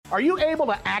Are you able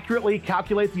to accurately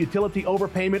calculate the utility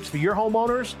overpayments for your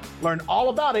homeowners? Learn all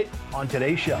about it on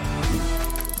today's show.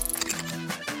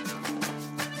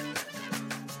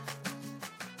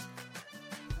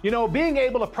 You know, being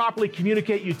able to properly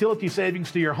communicate utility savings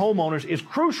to your homeowners is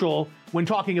crucial when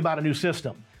talking about a new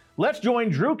system. Let's join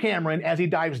Drew Cameron as he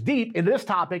dives deep into this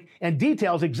topic and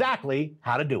details exactly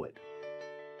how to do it.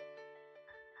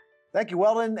 Thank you,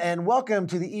 Weldon, and welcome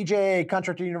to the EJA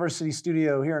Contractor University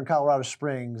studio here in Colorado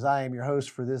Springs. I am your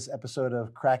host for this episode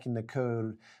of Cracking the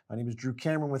Code. My name is Drew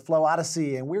Cameron with Flow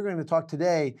Odyssey, and we're going to talk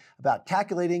today about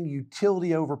calculating utility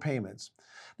overpayments.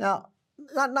 Now,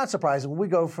 not surprising, when we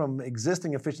go from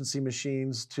existing efficiency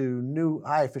machines to new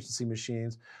high efficiency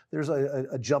machines, there's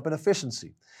a jump in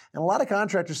efficiency. And a lot of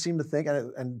contractors seem to think,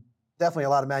 and definitely a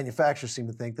lot of manufacturers seem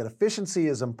to think, that efficiency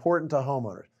is important to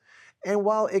homeowners. And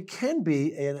while it can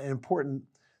be an important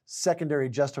secondary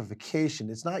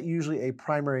justification, it's not usually a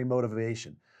primary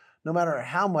motivation. No matter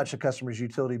how much a customer's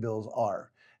utility bills are,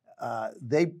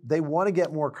 they want to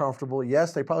get more comfortable.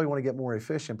 Yes, they probably want to get more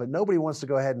efficient, but nobody wants to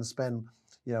go ahead and spend,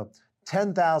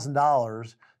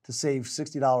 $10,000 to save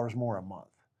 $60 more a month.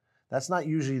 That's not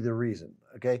usually the reason,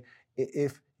 okay?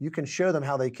 If you can show them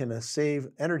how they can save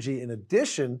energy in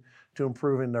addition to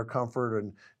improving their comfort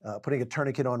and putting a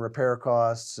tourniquet on repair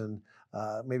costs and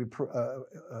maybe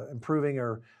improving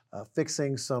or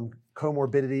fixing some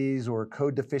comorbidities or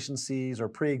code deficiencies or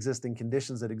pre-existing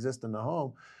conditions that exist in the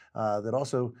home that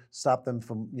also stop them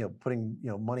from putting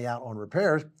money out on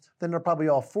repairs, then they're probably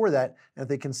all for that. And if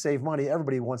they can save money,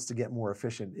 everybody wants to get more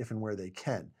efficient if and where they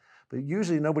can. But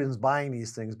usually nobody's buying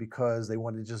these things because they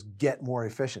want to just get more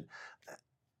efficient.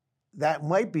 That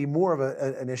might be more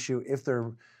of an issue if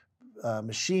their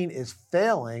machine is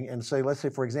failing, and let's say,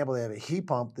 for example, they have a heat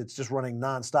pump that's just running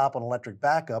nonstop on electric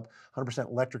backup, 100%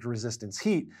 electric resistance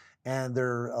heat, and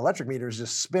their electric meter is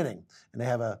just spinning, and they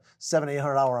have a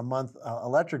 $700-800 a month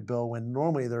electric bill when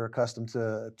normally they're accustomed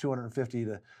to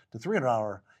 $250 to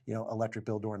 $300 electric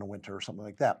bill during the winter or something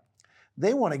like that.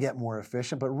 They want to get more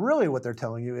efficient, but really what they're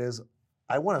telling you is,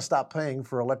 I want to stop paying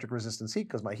for electric resistance heat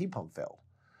because my heat pump failed.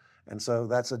 And so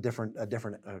that's a different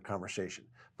conversation.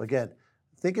 But again,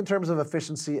 think in terms of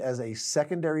efficiency as a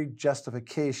secondary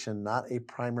justification, not a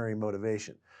primary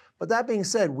motivation. But that being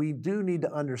said, we do need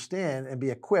to understand and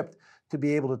be equipped to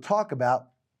be able to talk about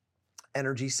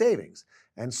energy savings.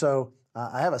 And so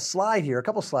I have a slide here, a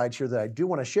couple slides here that I do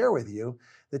want to share with you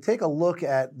that take a look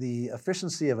at the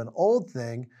efficiency of an old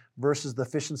thing versus the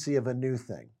efficiency of a new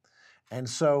thing. And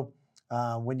so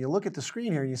when you look at the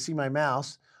screen here and you see my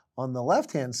mouse, on the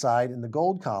left-hand side in the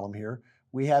gold column here,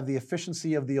 we have the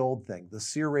efficiency of the old thing, the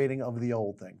SEER rating of the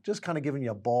old thing, just kind of giving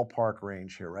you a ballpark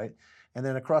range here, right? And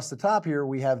then across the top here,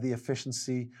 we have the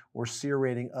efficiency or SEER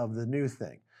rating of the new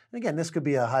thing. And again, this could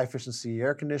be a high-efficiency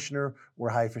air conditioner or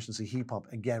a high-efficiency heat pump.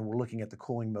 Again, we're looking at the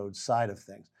cooling mode side of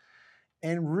things.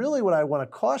 And really what I want to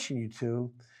caution you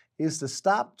to is to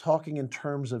stop talking in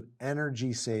terms of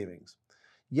energy savings.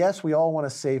 Yes, we all want to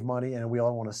save money and we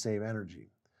all want to save energy,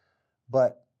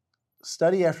 but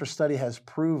study after study has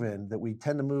proven that we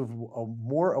tend to move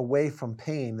more away from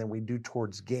pain than we do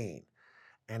towards gain.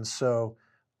 And so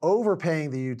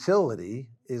overpaying the utility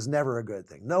is never a good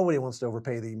thing. Nobody wants to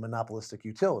overpay the monopolistic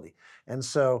utility. And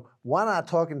so why not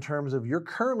talk in terms of you're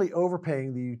currently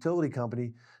overpaying the utility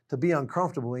company to be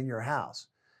uncomfortable in your house.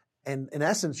 And in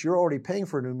essence, you're already paying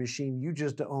for a new machine, you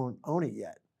just don't own it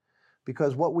yet.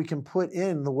 Because what we can put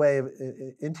in the way of,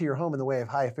 into your home in the way of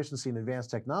high efficiency and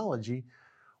advanced technology,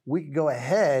 we could go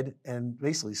ahead and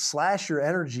basically slash your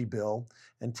energy bill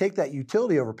and take that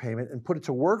utility overpayment and put it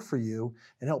to work for you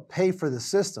and help pay for the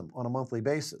system on a monthly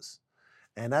basis.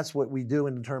 And that's what we do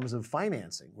in terms of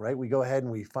financing, right? We go ahead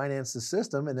and we finance the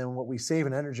system, and then what we save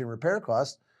in energy and repair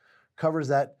costs covers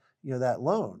that, that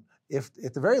loan. If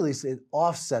at the very least, it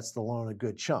offsets the loan a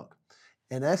good chunk.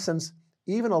 In essence,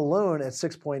 even a loan at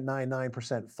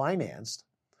 6.99% financed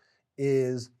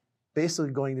is basically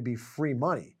going to be free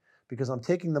money, because I'm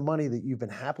taking the money that you've been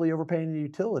happily overpaying the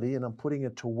utility and I'm putting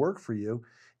it to work for you.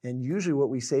 And usually what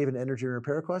we save in energy and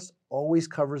repair costs always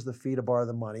covers the fee to borrow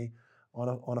the money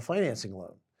on a financing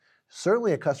loan.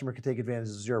 Certainly a customer can take advantage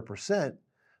of 0%,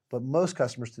 but most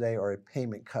customers today are a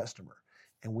payment customer.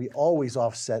 And we always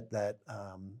offset that,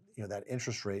 that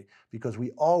interest rate, because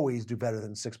we always do better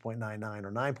than 6.99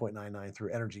 or 9.99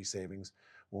 through energy savings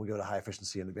when we go to high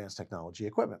efficiency and advanced technology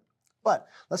equipment. But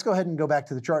let's go ahead and go back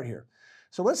to the chart here.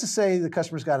 So let's just say the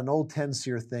customer's got an old 10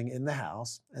 SEER thing in the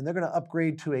house, and they're going to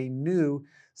upgrade to a new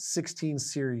 16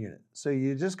 SEER unit. So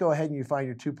you just go ahead and you find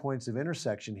your 2 points of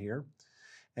intersection here,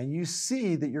 and you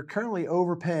see that you're currently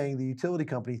overpaying the utility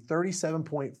company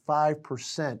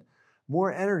 37.5%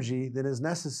 more energy than is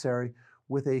necessary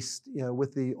with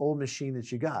with the old machine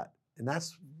that you got. And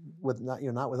that's with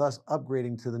not with us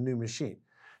upgrading to the new machine.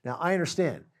 Now I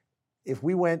understand if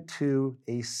we went to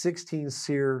a 16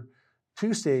 SEER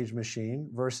two-stage machine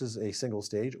versus a single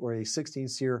stage, or a 16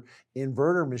 SEER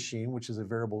inverter machine, which is a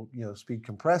variable speed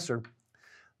compressor,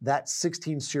 that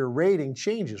 16 SEER rating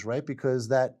changes, right? Because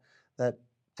that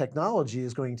technology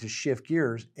is going to shift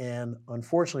gears, and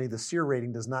unfortunately the SEER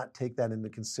rating does not take that into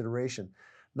consideration.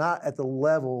 Not at the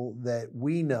level that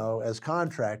we know as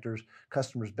contractors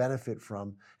customers benefit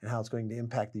from, and how it's going to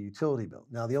impact the utility bill.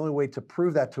 Now, the only way to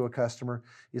prove that to a customer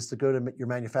is to go to your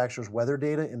manufacturer's weather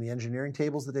data in the engineering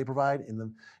tables that they provide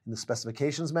in the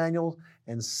specifications manual,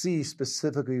 and see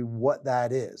specifically what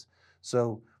that is.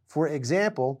 So, for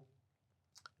example,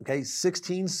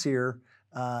 16 SEER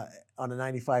on a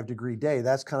 95-degree day,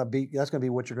 that's going to be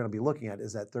what you're going to be looking at,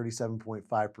 is that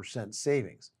 37.5%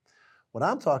 savings. What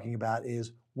I'm talking about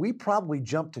is we probably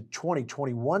jumped to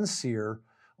 21 SEER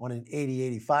on an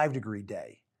 85-degree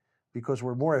day, because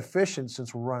we're more efficient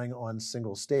since we're running on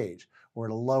single stage. We're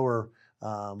at a lower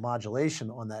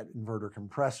modulation on that inverter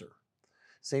compressor.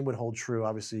 Same would hold true,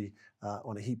 obviously,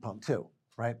 on a heat pump too,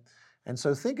 right? And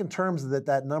so think in terms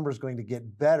that number is going to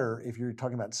get better if you're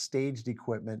talking about staged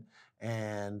equipment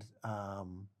and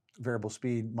variable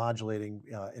speed modulating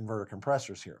inverter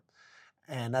compressors here.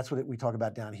 And that's what we talk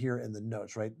about down here in the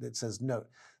notes, right? It says, note,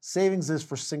 savings is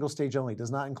for single stage only,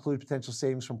 does not include potential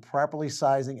savings from properly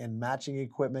sizing and matching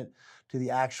equipment to the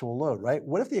actual load, right?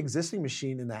 What if the existing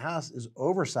machine in the house is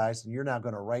oversized and you're now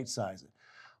going to right size it?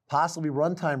 Possibly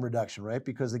runtime reduction, right?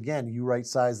 Because again, you right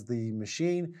size the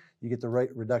machine, you get the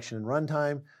right reduction in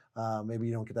runtime. Maybe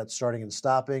you don't get that starting and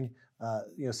stopping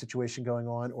situation going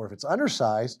on. Or if it's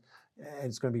undersized and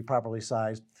it's going to be properly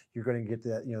sized, you're going to get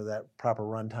that proper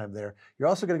runtime there. You're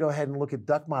also going to go ahead and look at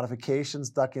duct modifications,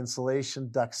 duct insulation,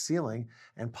 duct sealing,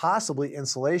 and possibly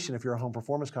insulation if you're a home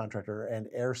performance contractor, and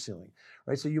air sealing,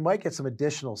 right? So you might get some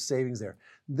additional savings there.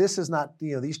 This is not,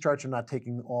 these charts are not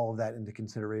taking all of that into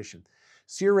consideration.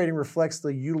 SEER rating reflects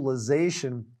the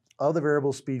utilization of the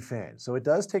variable speed fan. So it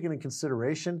does take into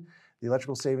consideration the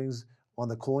electrical savings on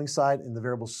the cooling side in the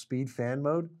variable speed fan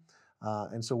mode.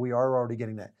 And so we are already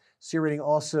getting that. SEER rating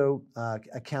also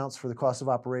accounts for the cost of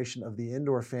operation of the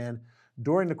indoor fan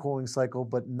during the cooling cycle,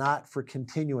 but not for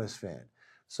continuous fan.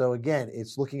 So again,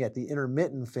 it's looking at the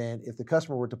intermittent fan. If the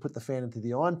customer were to put the fan into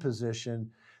the on position,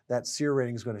 that SEER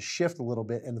rating is going to shift a little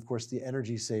bit, and of course the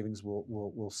energy savings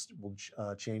will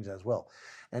change as well.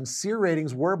 And SEER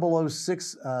ratings were below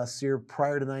 6 SEER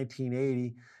prior to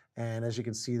 1980, and as you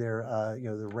can see there,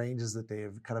 the ranges that they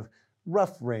have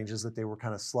rough ranges that they were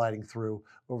kind of sliding through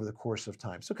over the course of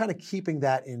time. So kind of keeping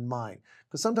that in mind,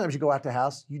 because sometimes you go out to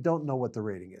house, you don't know what the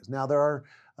rating is. Now there are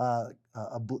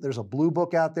there's a blue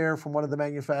book out there from one of the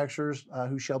manufacturers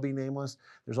who shall be nameless.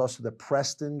 There's also the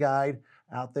Preston guide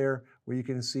out there where you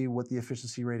can see what the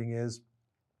efficiency rating is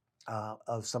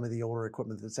of some of the older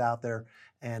equipment that's out there.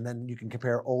 And then you can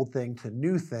compare old thing to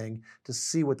new thing to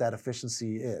see what that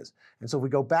efficiency is. And so if we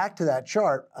go back to that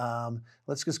chart,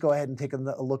 let's just go ahead and take a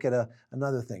look at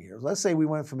another thing here. Let's say we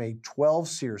went from a 12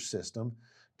 SEER system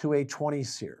to a 20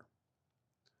 SEER,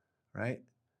 right?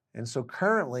 And so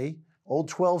currently, old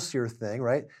 12 SEER thing,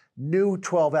 right? New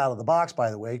 12 out of the box, by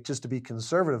the way, just to be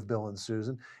conservative, Bill and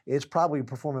Susan, it's probably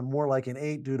performing more like an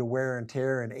 8 due to wear and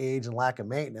tear and age and lack of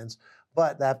maintenance.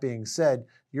 But that being said,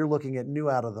 you're looking at new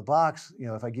out of the box,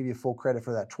 if I give you full credit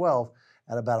for that 12,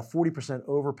 at about a 40%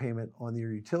 overpayment on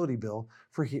your utility bill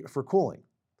for cooling,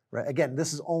 right? Again,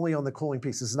 this is only on the cooling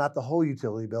piece. This is not the whole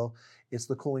utility bill. It's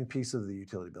the cooling piece of the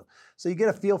utility bill. So you get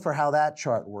a feel for how that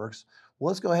chart works. Well,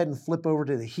 let's go ahead and flip over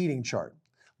to the heating chart.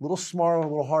 A little smaller, a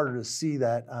little harder to see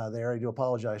that there. I do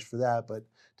apologize for that, but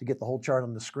to get the whole chart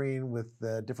on the screen with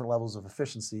the different levels of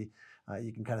efficiency,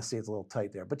 you can kind of see it's a little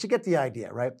tight there, but you get the idea,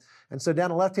 right? And so down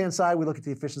the left-hand side, we look at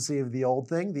the efficiency of the old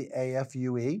thing, the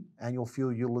AFUE, annual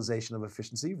fuel utilization of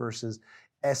efficiency, versus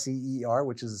SEER,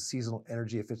 which is a seasonal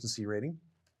energy efficiency rating.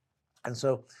 And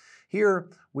so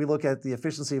here we look at the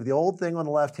efficiency of the old thing on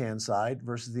the left-hand side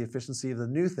versus the efficiency of the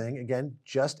new thing, again,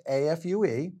 just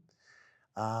AFUE,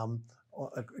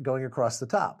 going across the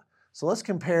top. So let's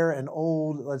compare an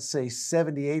old, let's say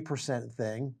 78%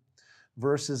 thing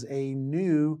versus a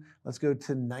new, let's go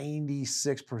to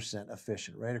 96%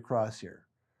 efficient right across here,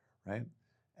 right?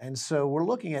 And so we're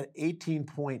looking at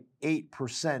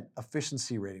 18.8%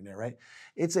 efficiency rating there, right?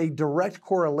 It's a direct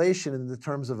correlation in the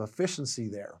terms of efficiency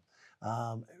there.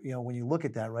 When you look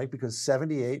at that, right? Because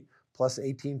 78 plus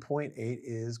 18.8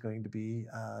 is going to be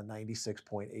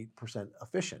 96.8%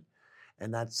 efficient.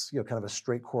 And that's kind of a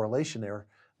straight correlation there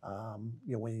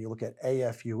when you look at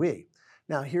AFUE.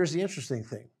 Now, here's the interesting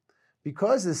thing.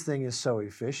 Because this thing is so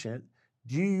efficient,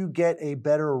 do you get a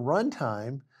better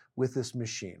runtime with this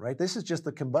machine, right? This is just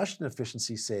the combustion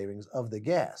efficiency savings of the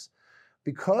gas.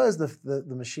 Because the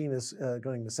machine is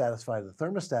going to satisfy the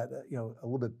thermostat, a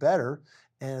little bit better,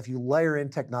 and if you layer in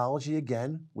technology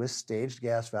again with staged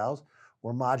gas valves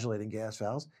or modulating gas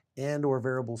valves and or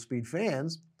variable speed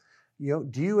fans, do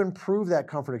you improve that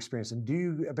comfort experience, and do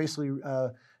you basically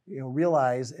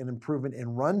realize an improvement in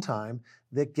runtime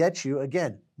that gets you,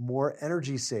 again, more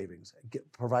energy savings,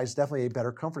 provides definitely a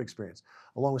better comfort experience,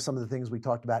 along with some of the things we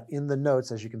talked about in the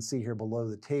notes, as you can see here below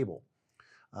the table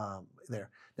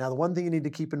there. Now, the one thing you need to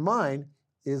keep in mind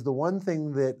is the one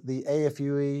thing that the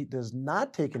AFUE does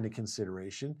not take into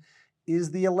consideration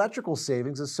is the electrical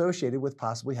savings associated with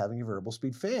possibly having a variable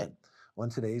speed fan on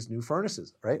today's new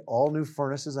furnaces, right? All new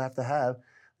furnaces have to have,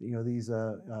 these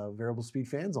variable speed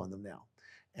fans on them now.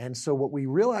 And so what we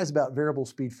realize about variable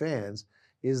speed fans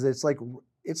is that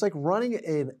it's like running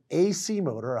an AC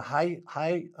motor, a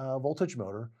high voltage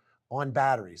motor, on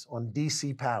batteries, on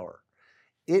DC power.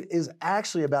 It is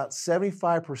actually about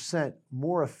 75%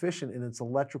 more efficient in its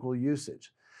electrical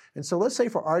usage. And so let's say,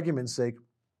 for argument's sake,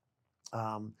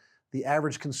 the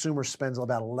average consumer spends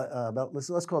about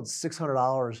let's call it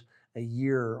 $600 a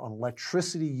year on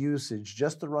electricity usage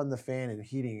just to run the fan and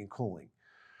heating and cooling.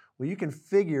 Well, you can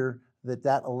figure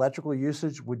that electrical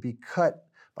usage would be cut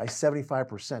by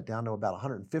 75% down to about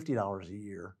 $150 a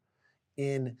year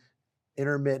in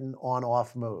intermittent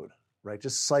on-off mode, right?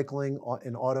 Just cycling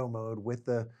in auto mode with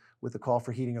the call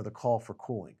for heating or the call for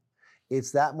cooling.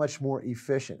 It's that much more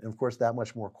efficient, and of course that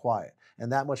much more quiet,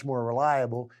 and that much more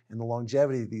reliable, and the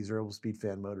longevity of these variable speed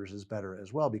fan motors is better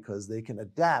as well, because they can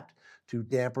adapt to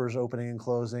dampers opening and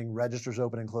closing, registers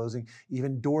opening and closing,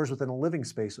 even doors within a living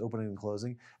space opening and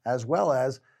closing, as well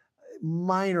as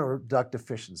minor duct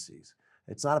deficiencies.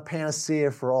 It's not a panacea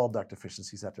for all duct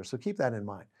deficiencies out there, so keep that in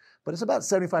mind. But it's about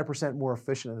 75% more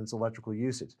efficient in its electrical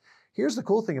usage. Here's the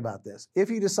cool thing about this.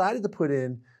 If you decided to put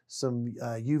in some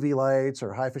UV lights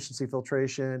or high efficiency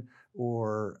filtration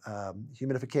or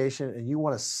humidification, and you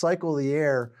want to cycle the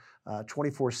air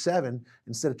 24/7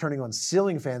 instead of turning on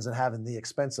ceiling fans and having the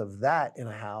expense of that in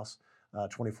a house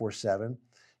 24/7,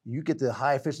 you get the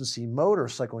high efficiency motor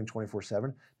cycling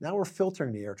 24/7. Now we're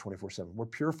filtering the air 24/7. We're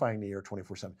purifying the air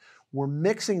 24/7. We're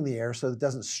mixing the air so that it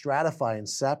doesn't stratify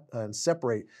and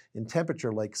separate in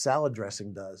temperature like salad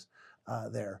dressing does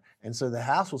there. And so the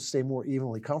house will stay more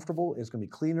evenly comfortable. It's going to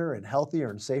be cleaner and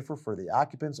healthier and safer for the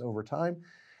occupants over time.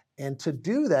 And to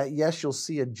do that, yes, you'll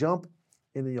see a jump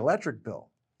in the electric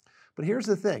bill. But here's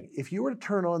the thing. If you were to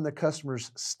turn on the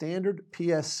customer's standard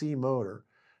PSC motor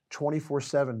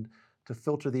 24/7 to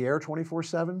filter the air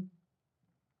 24/7,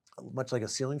 much like a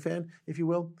ceiling fan, if you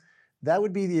will, that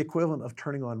would be the equivalent of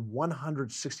turning on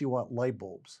 160-watt light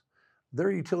bulbs.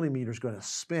 Their utility meter is going to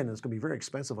spin, and it's going to be very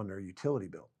expensive on their utility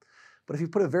bill. But if you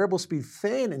put a variable speed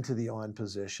fan into the on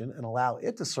position and allow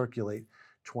it to circulate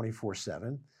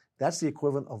 24/7, that's the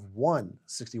equivalent of one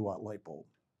 60-watt light bulb.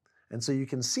 And so you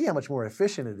can see how much more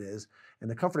efficient it is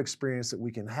and the comfort experience that we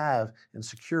can have and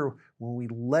secure when we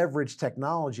leverage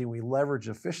technology and we leverage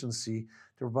efficiency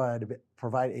to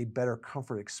provide a better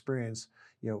comfort experience,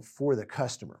 for the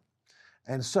customer.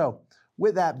 And so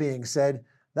with that being said,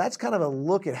 that's kind of a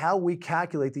look at how we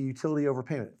calculate the utility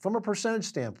overpayment. From a percentage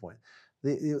standpoint,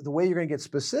 the way you're going to get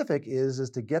specific is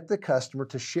to get the customer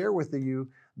to share with you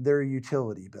their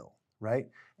utility bill, right?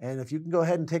 And if you can go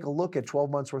ahead and take a look at 12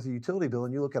 months worth of utility bill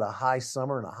and you look at a high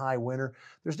summer and a high winter,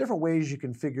 there's different ways you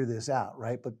can figure this out,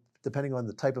 right? But depending on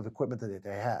the type of equipment that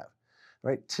they have,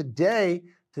 right?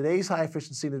 Today's high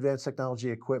efficiency and advanced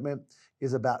technology equipment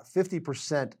is about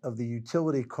 50% of the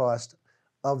utility cost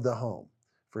of the home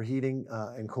for heating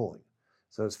and cooling.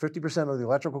 So it's 50% of the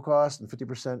electrical cost and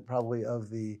 50% probably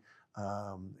of the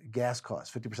gas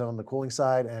cost, 50% on the cooling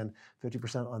side and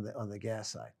 50% on the gas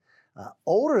side.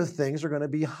 Older things are going to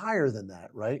be higher than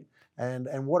that, right?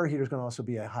 And water heater is going to also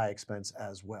be a high expense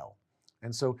as well.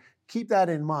 And so keep that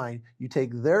in mind. You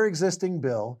take their existing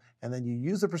bill and then you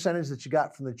use the percentage that you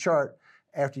got from the chart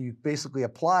after you basically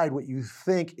applied what you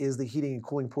think is the heating and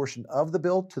cooling portion of the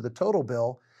bill to the total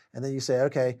bill. And then you say,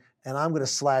 okay, and I'm going to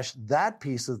slash that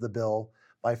piece of the bill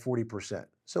by 40%.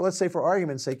 So let's say, for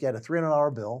argument's sake, you had a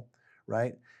 $300 bill,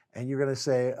 right? And you're going to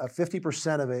say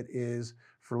 50% of it is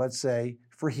for, let's say,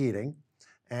 for heating.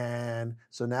 And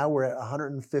so now we're at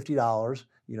 $150,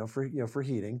 for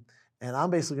heating. And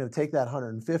I'm basically going to take that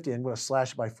 150 and I'm going to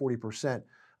slash it by 40%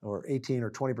 or 18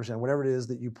 or 20%, whatever it is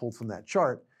that you pulled from that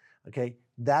chart. Okay,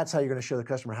 that's how you're going to show the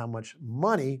customer how much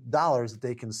money, dollars, that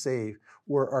they can save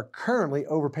or are currently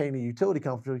overpaying the utility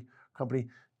company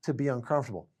to be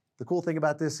uncomfortable. The cool thing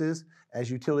about this is,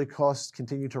 as utility costs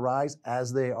continue to rise,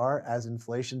 as they are, as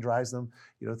inflation drives them,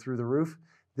 through the roof,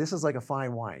 this is like a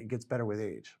fine wine. It gets better with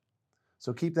age.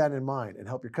 So keep that in mind and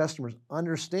help your customers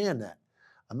understand that.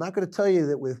 I'm not going to tell you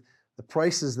that with the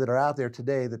prices that are out there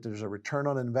today that there's a return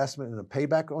on investment and a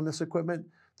payback on this equipment.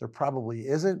 There probably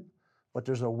isn't, but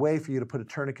there's a way for you to put a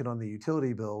tourniquet on the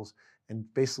utility bills and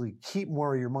basically keep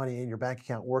more of your money in your bank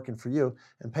account working for you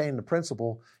and paying the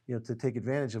principal, to take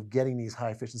advantage of getting these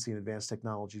high efficiency and advanced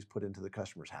technologies put into the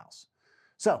customer's house.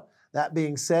 So that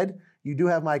being said, you do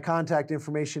have my contact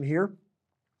information here.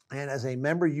 And as a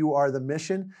member, you are the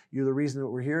mission. You're the reason that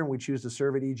we're here, and we choose to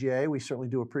serve at EGIA. We certainly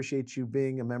do appreciate you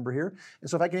being a member here. And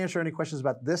so if I can answer any questions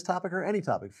about this topic or any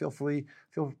topic, please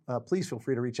feel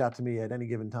free to reach out to me at any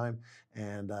given time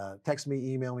and text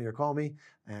me, email me, or call me.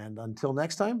 And until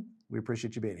next time, we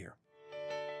appreciate you being here.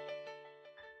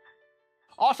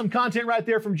 Awesome content right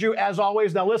there from Drew, as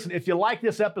always. Now listen, if you like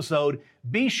this episode,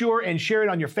 be sure and share it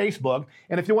on your Facebook.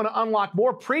 And if you want to unlock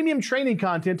more premium training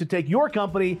content to take your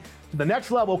company to the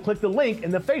next level, click the link in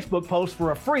the Facebook post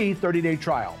for a free 30-day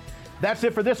trial. That's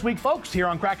it for this week, folks, here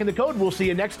on Cracking the Code. We'll see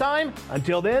you next time.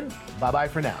 Until then, bye-bye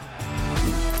for now.